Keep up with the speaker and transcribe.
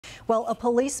Well, a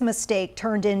police mistake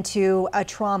turned into a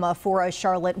trauma for a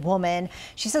Charlotte woman.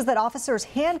 She says that officers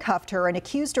handcuffed her and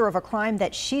accused her of a crime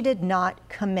that she did not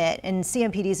commit. And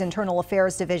CMPD's Internal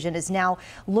Affairs Division is now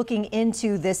looking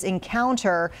into this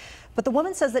encounter. But the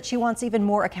woman says that she wants even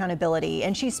more accountability,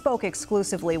 and she spoke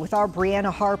exclusively with our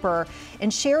Brianna Harper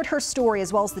and shared her story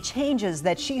as well as the changes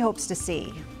that she hopes to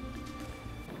see.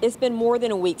 It's been more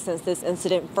than a week since this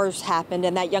incident first happened,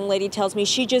 and that young lady tells me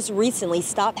she just recently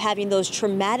stopped having those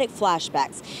traumatic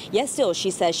flashbacks. Yet still, she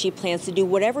says she plans to do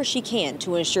whatever she can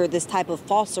to ensure this type of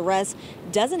false arrest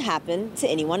doesn't happen to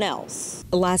anyone else.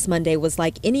 Last Monday was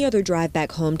like any other drive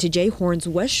back home to Jay Horne's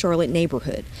West Charlotte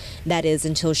neighborhood. That is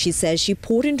until she says she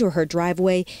pulled into her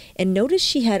driveway and noticed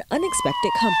she had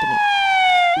unexpected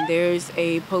company. There's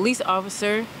a police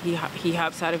officer. He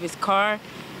hops out of his car,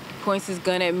 points his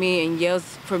gun at me and yells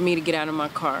for me to get out of my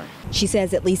car. She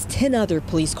says at least 10 other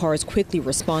police cars quickly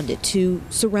responded to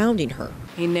surrounding her.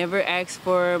 He never asked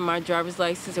for my driver's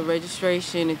license or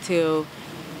registration until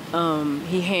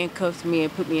he handcuffed me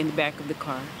and put me in the back of the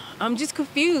car. I'm just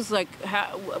confused, like,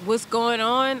 what's going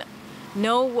on?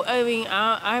 No, I mean,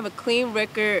 I have a clean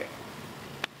record.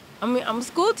 I mean, I'm a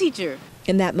school teacher.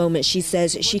 In that moment, she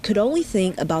says she could only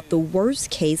think about the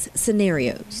worst case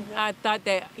scenarios. I thought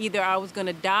that either I was going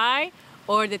to die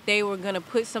or that they were going to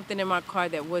put something in my car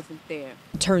that wasn't there.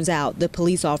 Turns out the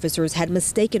police officers had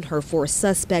mistaken her for a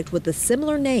suspect with a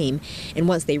similar name, and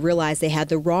once they realized they had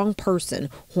the wrong person,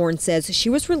 Horne says she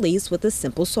was released with a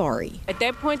simple sorry. At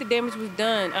that point, the damage was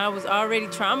done. I was already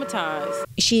traumatized.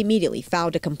 She immediately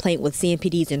filed a complaint with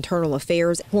CMPD's Internal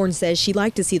Affairs. Horne says she'd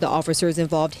like to see the officers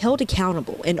involved held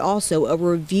accountable and also a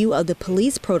review of the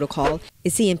police protocol.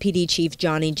 CMPD Chief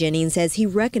Johnny Jennings says he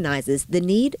recognizes the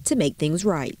need to make things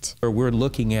right. We're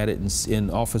looking at it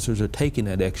and officers are taking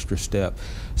that extra step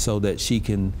so that she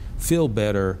can feel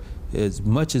better as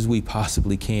much as we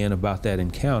possibly can about that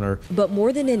encounter. But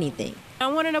more than anything, I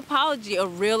want an apology, a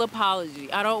real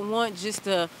apology. I don't want just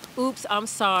a, oops, I'm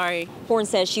sorry. Horne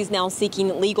says she's now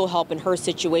seeking legal help in her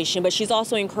situation, but she's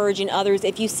also encouraging others,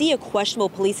 if you see a questionable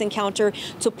police encounter,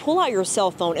 to pull out your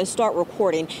cell phone and start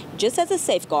recording, just as a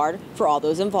safeguard for all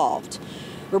those involved.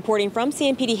 Reporting from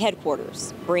CMPD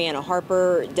headquarters, Brianna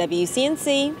Harper,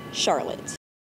 WCNC, Charlotte.